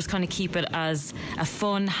 I just kind of keep it as a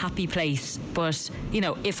fun, happy place. But,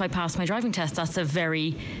 if I pass my driving test, that's a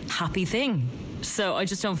very happy thing. So I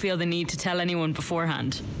just don't feel the need to tell anyone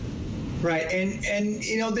beforehand. Right, and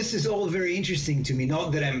this is all very interesting to me.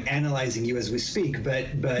 Not that I'm analyzing you as we speak, but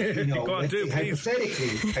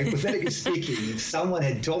hypothetically speaking, if someone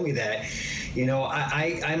had told me that,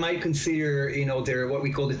 I might consider their what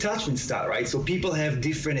we call attachment style, right? So people have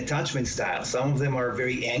different attachment styles. Some of them are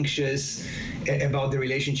very anxious about the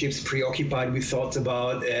relationships, preoccupied with thoughts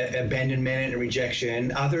about abandonment and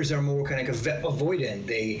rejection. Others are more kind of avoidant.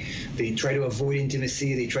 They try to avoid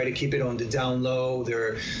intimacy. They try to keep it on the down low.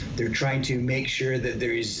 They're trying to make sure that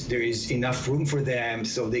there is enough room for them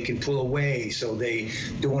so they can pull away. So they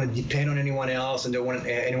don't want to depend on anyone else, and don't want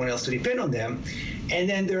anyone else to depend on them. And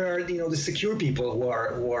then there are the secure people who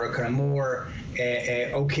are kind of more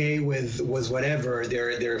okay with whatever.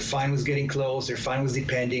 They're fine with getting close. They're fine with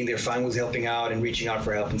depending. They're fine with helping out and reaching out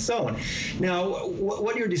for help and so on. Now,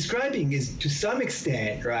 what you're describing is to some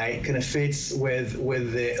extent, right, kind of fits with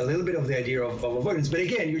a little bit of the idea of avoidance. But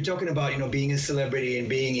again, you're talking about being a celebrity and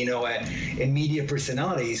being a media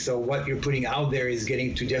personality. So what you're putting out there is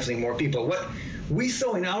getting to definitely more people. What we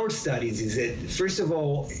saw in our studies is that, first of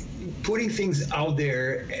all, putting things out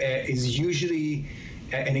there is usually,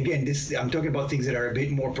 and again, I'm talking about things that are a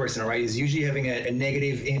bit more personal, right? Is usually having a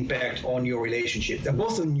negative impact on your relationship,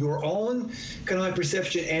 both on your own kind of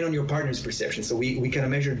perception and on your partner's perception. So we kind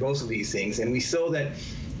of measured both of these things, and we saw that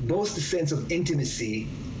both the sense of intimacy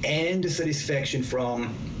and the satisfaction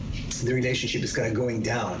from the relationship is kind of going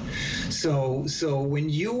down. So when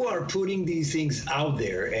you are putting these things out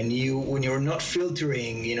there, and when you're not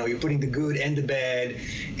filtering, you're putting the good and the bad,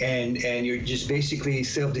 and you're just basically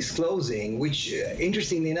self-disclosing, which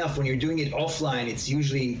interestingly enough, when you're doing it offline, it's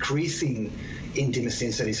usually increasing intimacy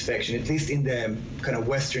and satisfaction, at least in the kind of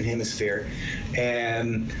Western hemisphere.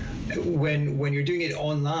 When you're doing it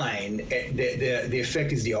online, the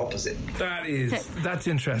effect is the opposite. That's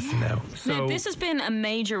interesting now. So this has been a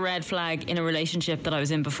major red flag in a relationship that I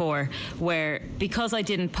was in before, where because I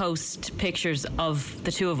didn't post pictures of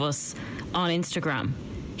the two of us on Instagram,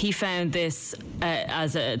 he found this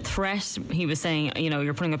as a threat. He was saying,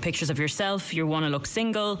 you're putting up pictures of yourself, you want to look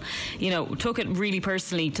single, took it really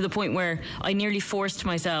personally, to the point where I nearly forced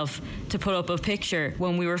myself to put up a picture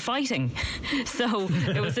when we were fighting. So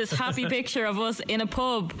it was this happy picture of us in a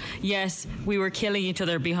pub, yet we were killing each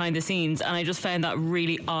other behind the scenes, and I just found that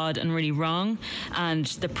really odd and really wrong, and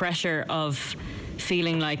the pressure of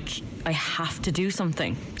feeling like I have to do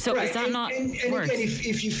something. So right. Is that not worse? And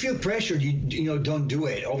if you feel pressured, you don't do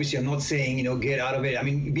it. Obviously, I'm not saying get out of it. I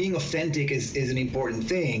mean, being authentic is an important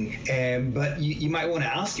thing, but you might want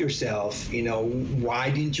to ask yourself,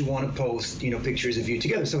 why didn't you want to post pictures of you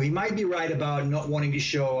together? So he might be right about not wanting to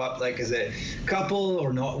show up like as a couple,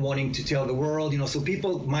 or not wanting to tell the world. So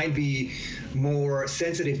people might be more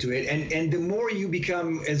sensitive to it, and the more you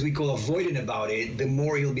become, as we call, avoidant about it, the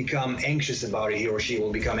more he'll become anxious about it. He or she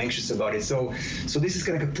will become anxious about it. So this is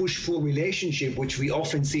kind of a push-pull relationship, which we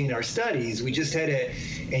often see in our studies. We just had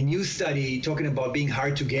a new study talking about being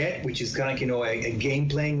hard to get, which is kind of a game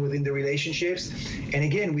playing within the relationships. And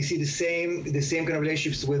again, we see the same kind of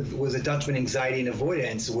relationships with attachment anxiety and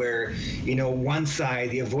avoidance, where one side,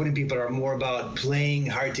 the avoidant people, are more about playing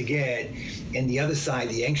hard to get, and the other side,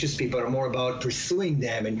 the anxious people, are more about pursuing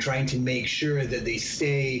them and trying to make sure that they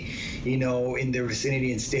stay in their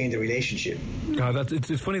vicinity and stay in the relationship.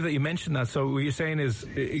 It's funny that you mentioned that. So what you're saying is,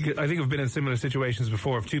 I think I've been in similar situations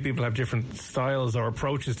before. If two people have different styles or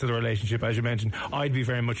approaches to the relationship, as you mentioned, I'd be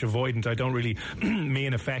very much avoidant. I don't really, me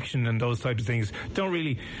and affection and those types of things don't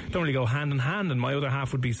really go hand in hand, and my other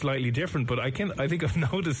half would be slightly different. But I think I've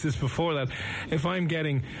noticed this before, that if I'm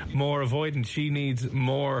getting more avoidant, she needs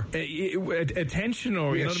more attention,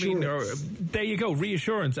 or you know what I mean? Or, there you go,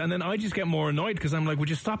 reassurance. And then I just get more annoyed, because I'm like, would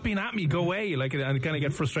you stop being at me? Go away. And kind of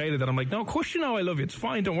get frustrated that I'm like, no, of course you know I love you. It's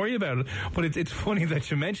fine. Don't worry about it. But it's funny that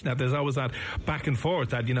you mention that. There's always that back and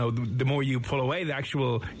forth that, the more you pull away,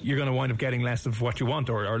 you're going to wind up getting less of what you want,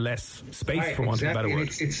 or less space, right, for want of a better word.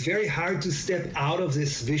 It's very hard to step out of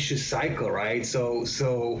this vicious cycle, right? So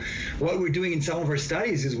what we're doing in some of our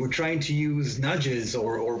studies is we're trying to use nudges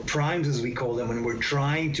or primes, as we call them, and we're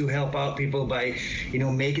trying to help out people by,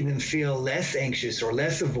 making them feel less anxious or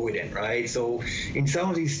less avoidant, right? So in some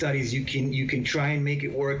of these studies, you can try and make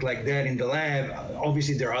it work like that in the lab.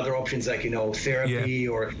 Obviously, there are other options like, therapy,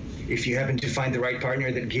 or if you happen to find the right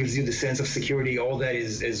partner that gives you the sense of security, all that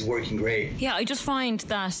is working great. Yeah, I just find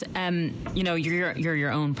that, you're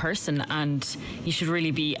your own person, and you should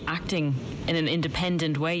really be acting in an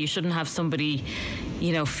independent way. You shouldn't have somebody,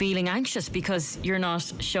 feeling anxious because you're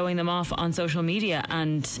not showing them off on social media,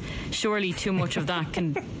 and surely too much of that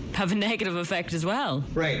can have a negative effect as well.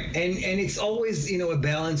 Right, and it's always, a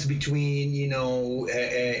balance between,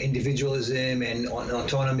 individualism and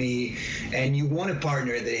autonomy, and you want a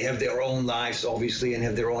partner that have their own lives, obviously, and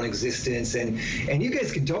have their own existence, and you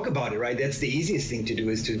guys can talk about it, right? That's the easiest thing to do,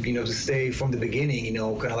 is to, to stay from the beginning,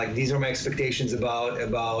 kind of like, these are my expectations about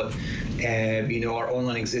our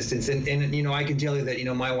online existence, and I can tell you that,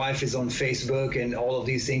 my wife is on Facebook and all of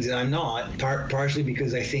these things, and I'm not, partially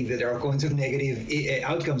because I think that there are all kinds of negative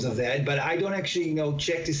outcomes of that, but I don't actually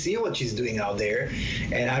check to see what she's doing out there,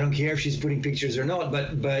 and I don't care if she's putting pictures or not,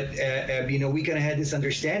 but we kind of had this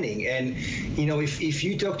understanding, and if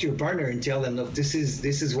you talk to your partner and tell them, look, this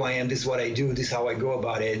is who I am, this is what I do, this is how I go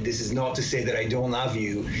about it, this is not to say that I don't love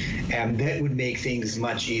you, that would make things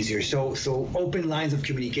much easier. So open lines of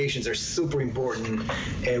communications are super important.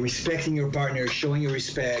 Respecting your partner, showing your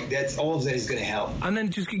respect, that's all of that is going to help. And then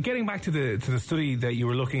just getting back to the study that you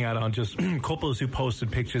were looking at on just couples who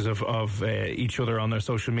posted pictures of each other on their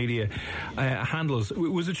social media handles,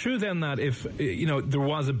 was it true then that if there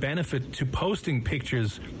was a benefit to posting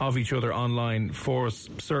pictures of each other online for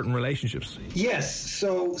certain relationships? Yes.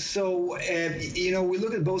 So we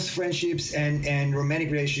look at both friendships and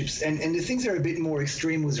romantic relationships, and the things that are a bit more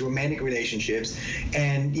extreme was romantic relationships,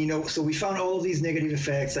 and so we found all of these negative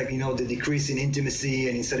effects, like the decrease in intimacy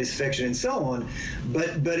and in satisfaction and so on.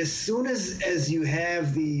 But as soon as you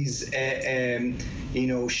have these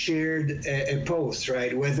shared posts,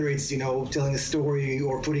 right? Whether it's telling a story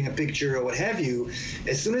or putting a picture or what have you,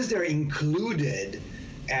 as soon as they're included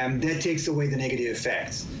that takes away the negative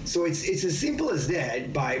effects. So it's as simple as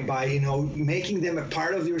that. By making them a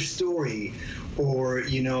part of your story, or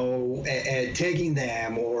tagging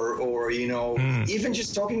them, or even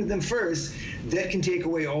just talking to them first, that can take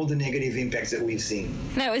away all the negative impacts that we've seen.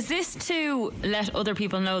 Now, is this to let other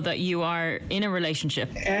people know that you are in a relationship?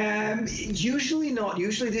 Usually not.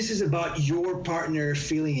 Usually this is about your partner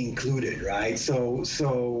feeling included, right? So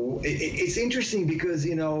it's interesting because,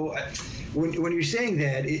 when you're saying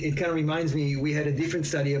that, it kind of reminds me, we had a different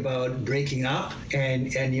study about breaking up,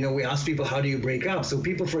 and we asked people, how do you break up? So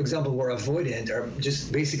people, for example, who are avoidant are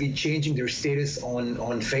just basically changing their status on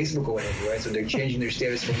Facebook or whatever, right? So they're changing their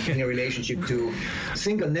status from in a relationship to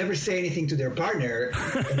single, never say anything to their partner,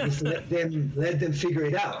 and just let them figure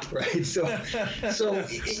it out, right? So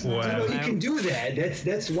wow. You can do that.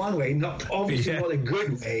 That's one way. Not obviously not a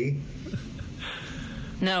good way.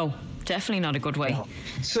 No. Definitely not a good way. No.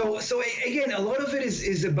 So again, a lot of it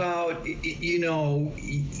is about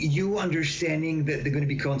you understanding that there are going to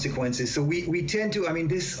be consequences. So we tend to,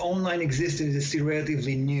 this online existence is still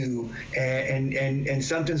relatively new, and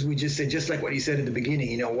sometimes we just say, just like what you said at the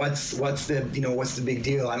beginning, what's the big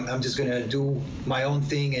deal? I'm just going to do my own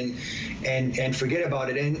thing and forget about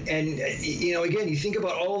it. And again, you think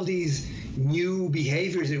about all of these new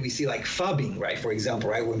behaviors that we see, like phubbing, right? For example,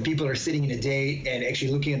 right, when people are sitting in a date and actually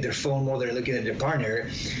looking at their phone more than looking at their partner,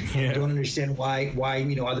 don't understand why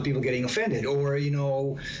other people getting offended, or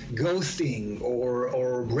ghosting,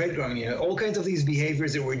 or breadcrumbing, all kinds of these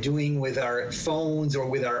behaviors that we're doing with our phones or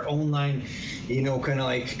with our online, kind of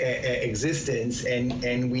like existence,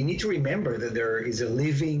 and we need to remember that there is a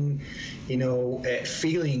living,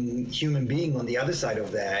 feeling human being on the other side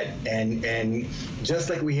of that, and just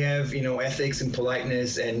like we have ethics and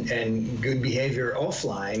politeness and good behavior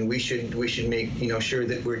offline, we should make sure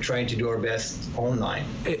that we're trying to do our best online.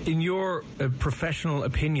 In your professional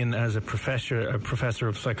opinion, as a professor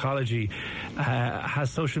of psychology,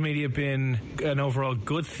 has social media been an overall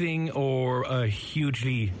good thing or a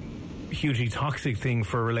hugely toxic thing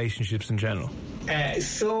for relationships in general? I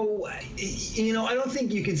don't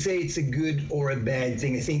think you can say it's a good or a bad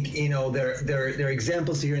thing. I think, there are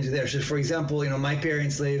examples here and there. So, for example, my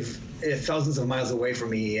parents live thousands of miles away from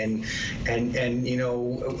me, and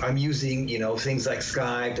I'm using things like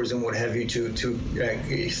Skype or Zoom, what have you,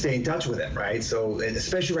 to stay in touch with them, right? So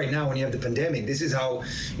especially right now when you have the pandemic, this is how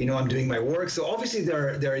I'm doing my work. So obviously there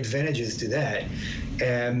are advantages to that,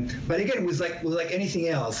 but again, it was like anything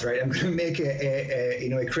else, right? I'm going to make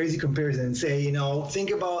a crazy comparison and say, think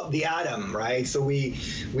about the atom, right? So we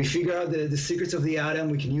figure out the secrets of the atom.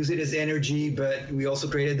 We can use it as energy, but we also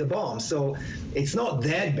created the bomb. So it's not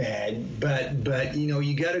that bad. But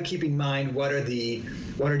you got to keep in mind what are the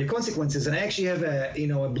consequences. And I actually have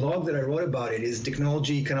a blog that I wrote about it. Is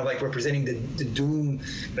technology kind of like representing the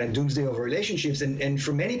doomsday of relationships? And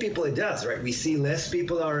for many people it does, right? We see less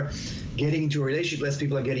people are getting into a relationship, less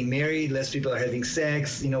people are getting married, less people are having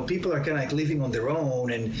sex. People are kind of like living on their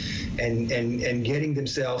own and getting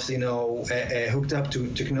themselves hooked up to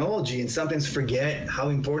technology, and sometimes forget how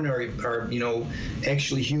important are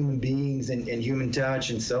actually human beings and human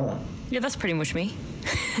touch and so on. Yeah, that's pretty much me.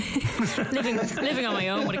 living on my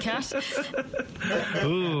own with a cat.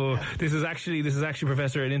 Ooh, this is actually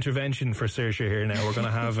Professor, an intervention for Saoirse here now. We're going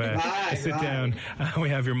to have a sit down. We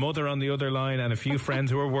have your mother on the other line and a few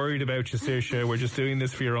friends who are worried about you, Saoirse. We're just doing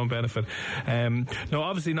this for your own benefit. No,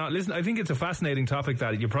 obviously not. Listen, I think it's a fascinating topic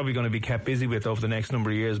that you're probably going to be kept busy with over the next number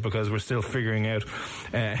of years, because we're still figuring out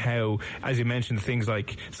how, as you mentioned, things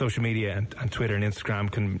like social media and Twitter and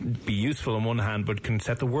Instagram can be useful on one hand, but can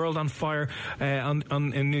set the world on fire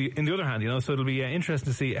in the other hand, so it'll be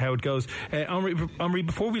interesting to see how it goes. Omri,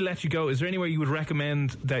 before we let you go, is there anywhere you would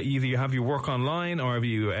recommend that either you have your work online, or have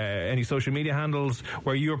you any social media handles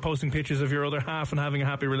where you're posting pictures of your other half and having a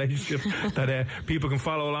happy relationship that people can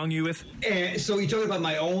follow along you with? So you're talking about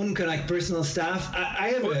my own kind of like personal stuff.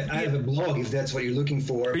 I have a blog, if that's what you're looking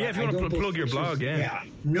for. Yeah, if you want to plug your blog, yeah.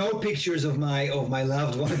 No pictures of my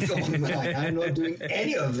loved ones online. I'm not doing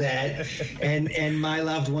any of that, and my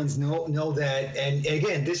loved ones know that. And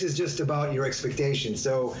again, this is just about your expectations.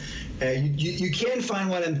 So you can find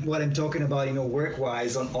what I'm talking about, work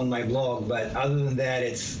wise on my blog. But other than that,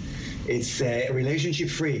 it's relationship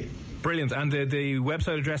free. Brilliant. And the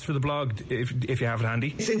website address for the blog, if you have it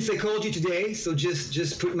handy? It's in Psychology Today. So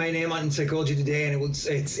just put my name on in Psychology Today, and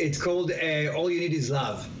it's called All You Need Is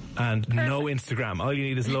Love. And no Instagram. All you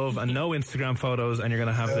need is love and no Instagram photos, and you're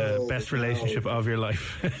going to have the best relationship of your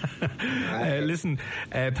life. Listen,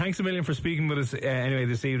 thanks a million for speaking with us anyway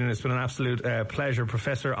this evening. It's been an absolute pleasure.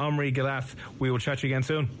 Professor Omri Gilath, we will chat to you again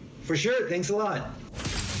soon. For sure. Thanks a lot.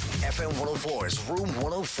 FM 104's Room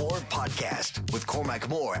 104 podcast with Cormac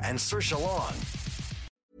Moore and Saoirse Long.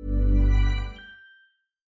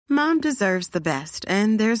 Mom deserves the best,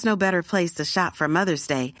 and there's no better place to shop for Mother's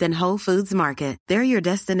Day than Whole Foods Market. They're your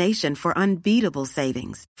destination for unbeatable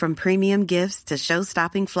savings, from premium gifts to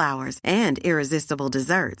show-stopping flowers and irresistible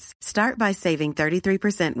desserts. Start by saving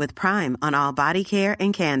 33% with Prime on all body care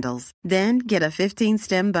and candles. Then get a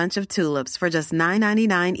 15-stem bunch of tulips for just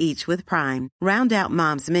 $9.99 each with Prime. Round out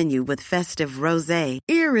Mom's menu with festive rosé,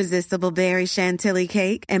 irresistible berry chantilly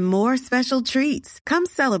cake, and more special treats. Come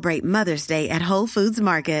celebrate Mother's Day at Whole Foods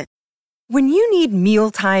Market. When you need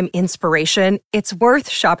mealtime inspiration, it's worth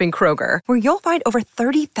shopping Kroger, where you'll find over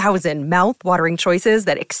 30,000 mouth-watering choices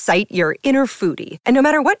that excite your inner foodie. And no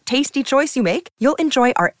matter what tasty choice you make, you'll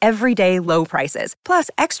enjoy our everyday low prices, plus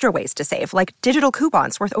extra ways to save, like digital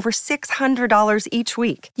coupons worth over $600 each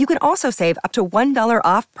week. You can also save up to $1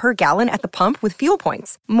 off per gallon at the pump with fuel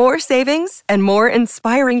points. More savings and more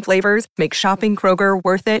inspiring flavors make shopping Kroger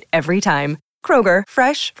worth it every time. Kroger,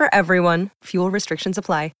 fresh for everyone. Fuel restrictions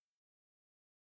apply.